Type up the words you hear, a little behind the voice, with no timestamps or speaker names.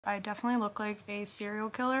I definitely look like a serial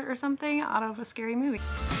killer or something out of a scary movie.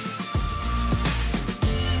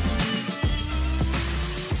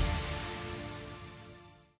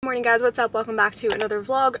 Morning guys, what's up? Welcome back to another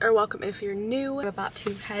vlog, or welcome if you're new. I'm about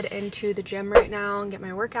to head into the gym right now and get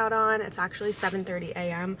my workout on. It's actually 7:30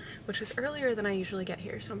 a.m. which is earlier than I usually get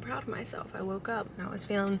here, so I'm proud of myself. I woke up and I was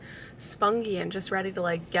feeling spunky and just ready to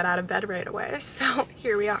like get out of bed right away, so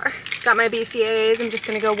here we are. Got my BCAAs. I'm just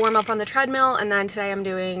gonna go warm up on the treadmill, and then today I'm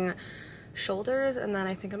doing shoulders, and then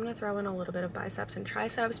I think I'm gonna throw in a little bit of biceps and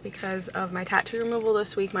triceps because of my tattoo removal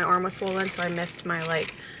this week. My arm was swollen, so I missed my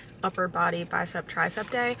like upper body bicep tricep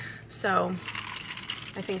day, so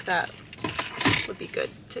I think that would be good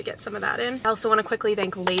to get some of that in. I also want to quickly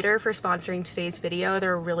thank Later for sponsoring today's video.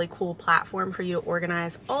 They're a really cool platform for you to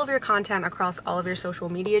organize all of your content across all of your social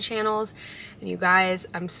media channels. And you guys,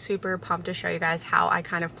 I'm super pumped to show you guys how I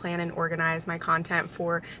kind of plan and organize my content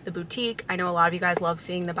for the boutique. I know a lot of you guys love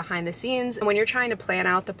seeing the behind the scenes, and when you're trying to plan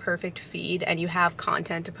out the perfect feed and you have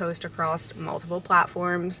content to post across multiple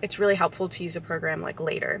platforms, it's really helpful to use a program like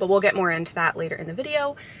Later. But we'll get more into that later in the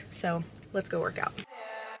video, so let's go work out.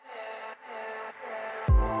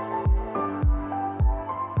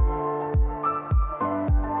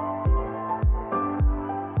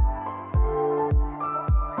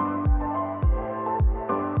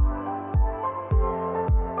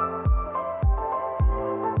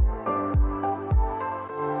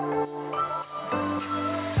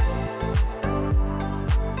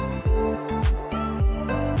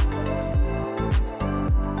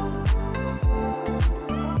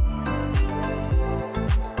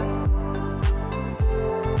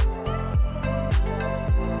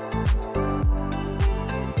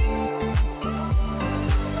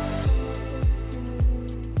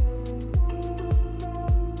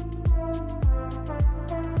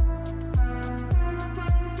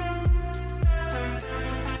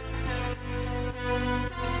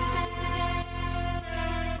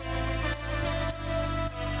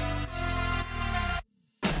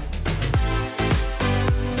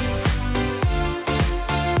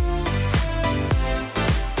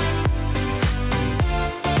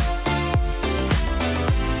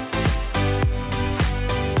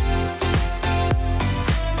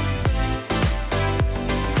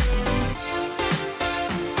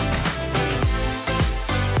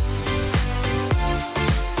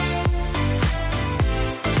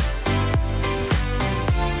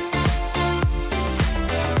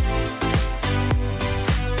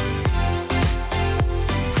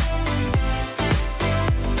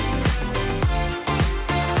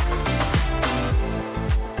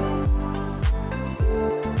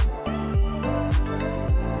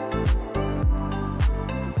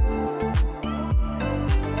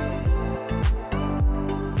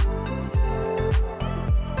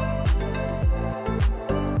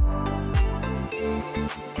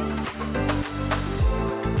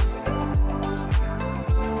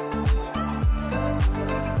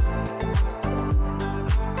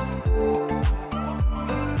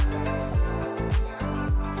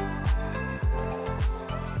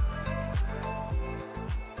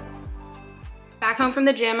 Back home from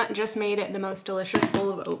the gym, just made the most delicious bowl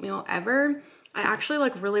of oatmeal ever. I actually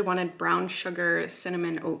like really wanted brown sugar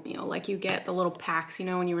cinnamon oatmeal. Like you get the little packs, you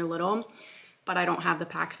know, when you were little, but I don't have the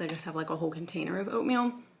packs. I just have like a whole container of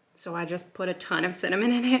oatmeal. So I just put a ton of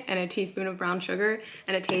cinnamon in it and a teaspoon of brown sugar,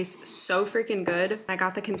 and it tastes so freaking good. I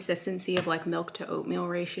got the consistency of like milk to oatmeal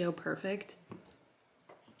ratio perfect.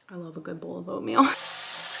 I love a good bowl of oatmeal.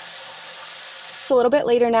 A little bit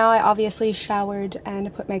later now. I obviously showered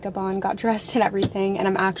and put makeup on, got dressed and everything, and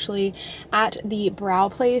I'm actually at the brow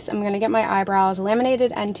place. I'm gonna get my eyebrows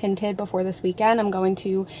laminated and tinted before this weekend. I'm going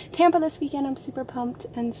to Tampa this weekend. I'm super pumped,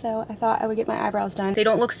 and so I thought I would get my eyebrows done. They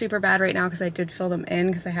don't look super bad right now because I did fill them in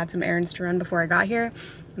because I had some errands to run before I got here,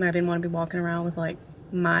 and I didn't want to be walking around with like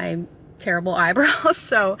my terrible eyebrows,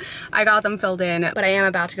 so I got them filled in, but I am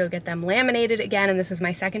about to go get them laminated again, and this is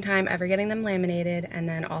my second time ever getting them laminated and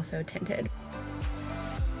then also tinted.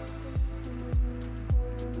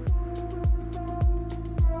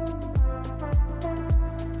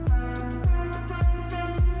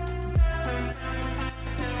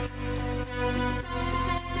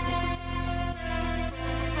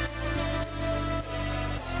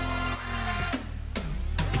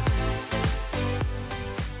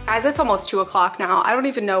 Guys, it's almost 2 o'clock now. I don't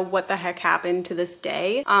even know what the heck happened to this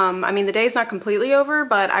day. I mean, the day's not completely over,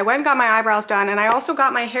 but I went and got my eyebrows done, and I also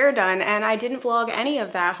got my hair done, and I didn't vlog any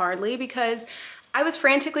of that hardly because I was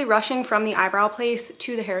frantically rushing from the eyebrow place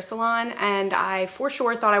to the hair salon, and I for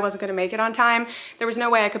sure thought I wasn't gonna make it on time. There was no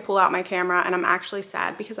way I could pull out my camera, and I'm actually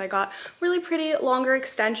sad because I got really pretty longer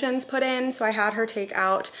extensions put in. So I had her take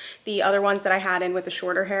out the other ones that I had in with the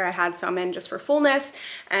shorter hair. I had some in just for fullness,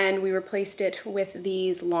 and we replaced it with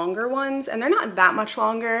these longer ones, and they're not that much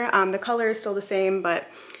longer. The color is still the same, but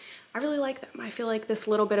I really like them. I feel like this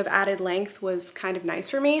little bit of added length was kind of nice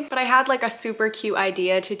for me. But I had like a super cute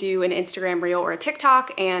idea to do an Instagram reel or a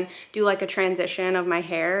TikTok and do like a transition of my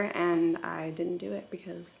hair, and I didn't do it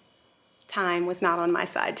because time was not on my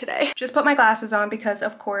side today. Just put my glasses on because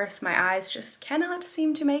of course my eyes just cannot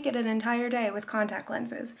seem to make it an entire day with contact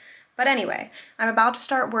lenses. But anyway, I'm about to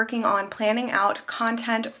start working on planning out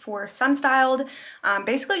content for Sunstyled,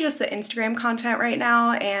 basically just the Instagram content right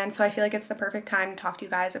now, and so I feel like it's the perfect time to talk to you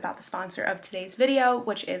guys about the sponsor of today's video,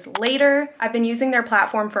 which is Later. I've been using their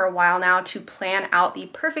platform for a while now to plan out the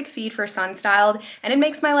perfect feed for Sunstyled, and it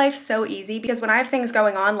makes my life so easy because when I have things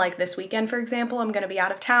going on, like this weekend for example, I'm gonna be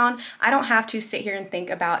out of town, I don't have to sit here and think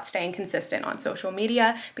about staying consistent on social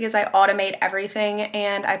media because I automate everything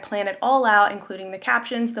and I plan it all out, including the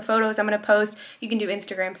captions, the photos I'm gonna post. You can do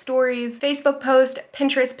Instagram stories, Facebook posts,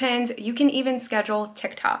 Pinterest pins, you can even schedule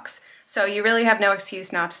TikToks. So you really have no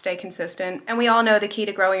excuse not to stay consistent. And we all know the key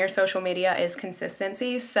to growing your social media is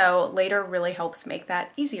consistency, so Later really helps make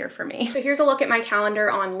that easier for me. So here's a look at my calendar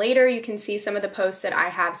on Later. You can see some of the posts that I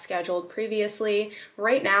have scheduled previously.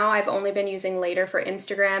 Right now, I've only been using Later for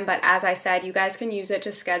Instagram, but as I said, you guys can use it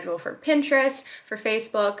to schedule for Pinterest, for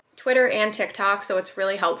Facebook, Twitter, and TikTok, so it's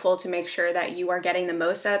really helpful to make sure that you are getting the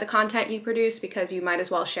most out of the content you produce because you might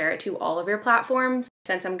as well share it to all of your platforms.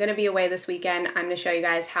 Since I'm gonna be away this weekend, I'm gonna show you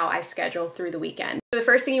guys how I schedule through the weekend. So the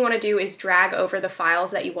first thing you wanna do is drag over the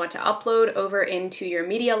files that you want to upload over into your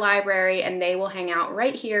media library, and they will hang out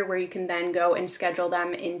right here where you can then go and schedule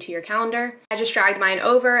them into your calendar. I just dragged mine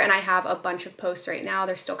over and I have a bunch of posts right now.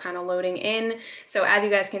 They're still kind of loading in. So as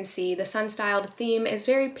you guys can see, the Sunstyled theme is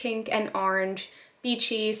very pink and orange,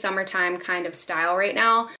 beachy, summertime kind of style right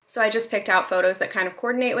now. So I just picked out photos that kind of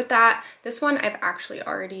coordinate with that. This one I've actually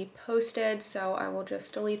already posted, so I will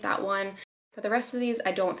just delete that one. But the rest of these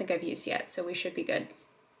I don't think I've used yet, so we should be good.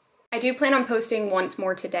 I do plan on posting once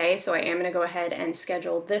more today, so I am gonna go ahead and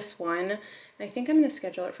schedule this one. And I think I'm gonna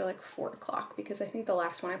schedule it for like 4 o'clock because I think the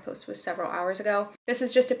last one I posted was several hours ago. This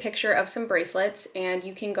is just a picture of some bracelets, and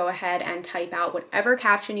you can go ahead and type out whatever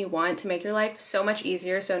caption you want to make your life so much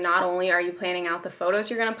easier. So not only are you planning out the photos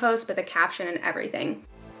you're gonna post, but the caption and everything.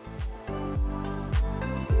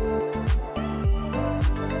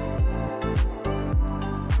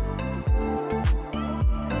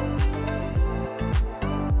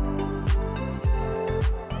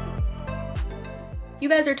 You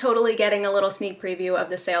guys are totally getting a little sneak preview of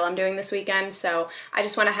the sale I'm doing this weekend, so I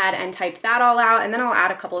just went ahead and typed that all out, and then I'll add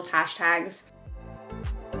a couple of hashtags.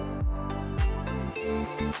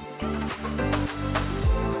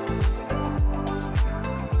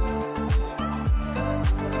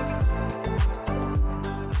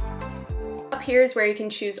 Here is where you can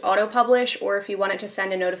choose auto publish, or if you want it to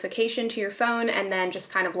send a notification to your phone and then just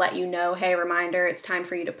kind of let you know, hey, reminder, it's time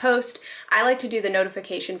for you to post. I like to do the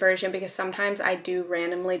notification version because sometimes I do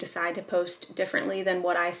randomly decide to post differently than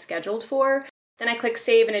what I scheduled for. Then I click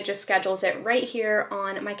save and it just schedules it right here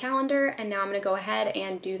on my calendar, and now I'm gonna go ahead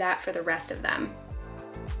and do that for the rest of them.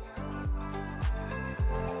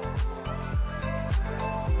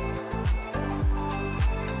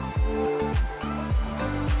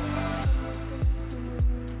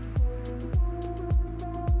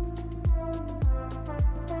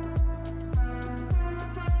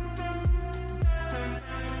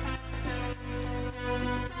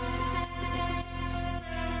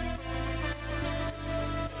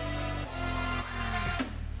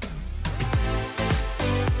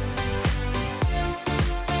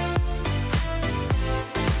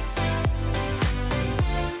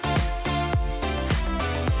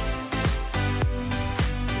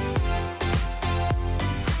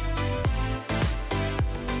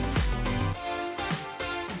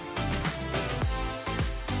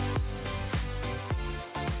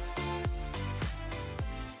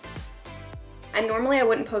 And normally I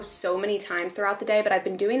wouldn't post so many times throughout the day, but I've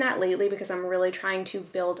been doing that lately because I'm really trying to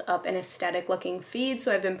build up an aesthetic looking feed.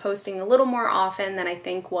 So I've been posting a little more often than I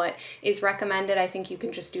think what is recommended. I think you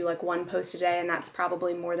can just do like 1 post a day, and that's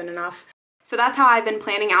probably more than enough. So that's how I've been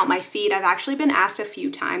planning out my feed. I've actually been asked a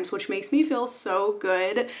few times, which makes me feel so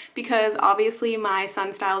good because obviously my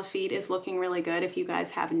sun-styled feed is looking really good if you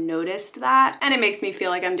guys have noticed that. And it makes me feel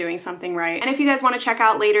like I'm doing something right. And if you guys want to check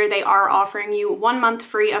out later, they are offering you 1 month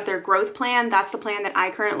free of their growth plan. That's the plan that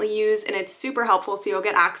I currently use, and it's super helpful. So you'll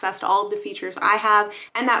get access to all of the features I have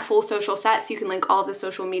and that full social set. So you can link all of the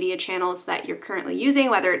social media channels that you're currently using,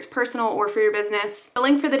 whether it's personal or for your business. The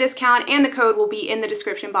link for the discount and the code will be in the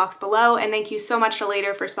description box below. And thank you so much to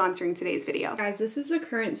Later for sponsoring today's video. Guys, this is the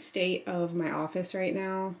current state of my office right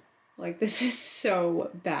now. Like, this is so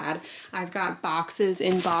bad. I've got boxes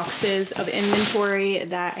and boxes of inventory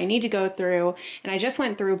that I need to go through, and I just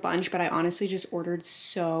went through a bunch, but I honestly just ordered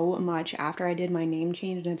so much after I did my name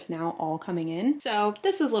change, and it's now all coming in. So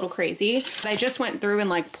this is a little crazy, but I just went through and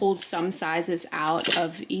like pulled some sizes out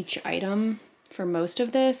of each item for most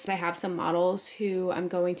of this. I have some models who I'm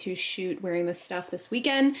going to shoot wearing this stuff this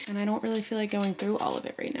weekend, and I don't really feel like going through all of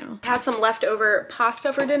it right now. I had some leftover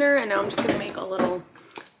pasta for dinner, and now I'm just gonna make a little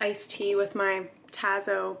iced tea with my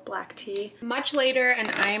Tazo black tea. Much later, and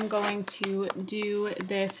I am going to do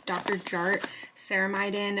this Dr. Jart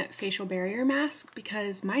Ceramidin facial barrier mask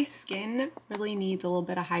because my skin really needs a little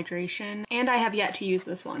bit of hydration, and I have yet to use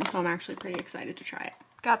this one, so I'm actually pretty excited to try it.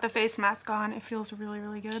 Got the face mask on. It feels really,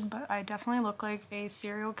 really good, but I definitely look like a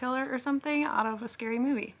serial killer or something out of a scary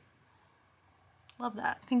movie. Love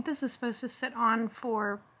that. I think this is supposed to sit on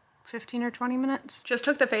for 15 or 20 minutes. Just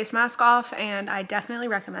took the face mask off, and I definitely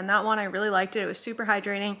recommend that one. I really liked it. It was super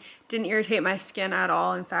hydrating, didn't irritate my skin at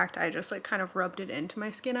all. In fact, I just like kind of rubbed it into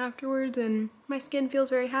my skin afterwards, and my skin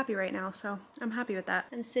feels very happy right now, so I'm happy with that.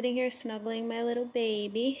 I'm sitting here snuggling my little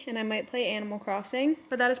baby, and I might play Animal Crossing,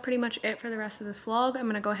 but that is pretty much it for the rest of this vlog. I'm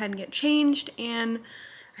gonna go ahead and get changed, and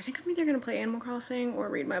I think I'm either gonna play Animal Crossing or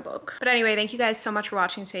read my book. But anyway, thank you guys so much for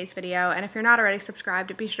watching today's video, and if you're not already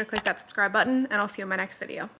subscribed, be sure to click that subscribe button, and I'll see you in my next video.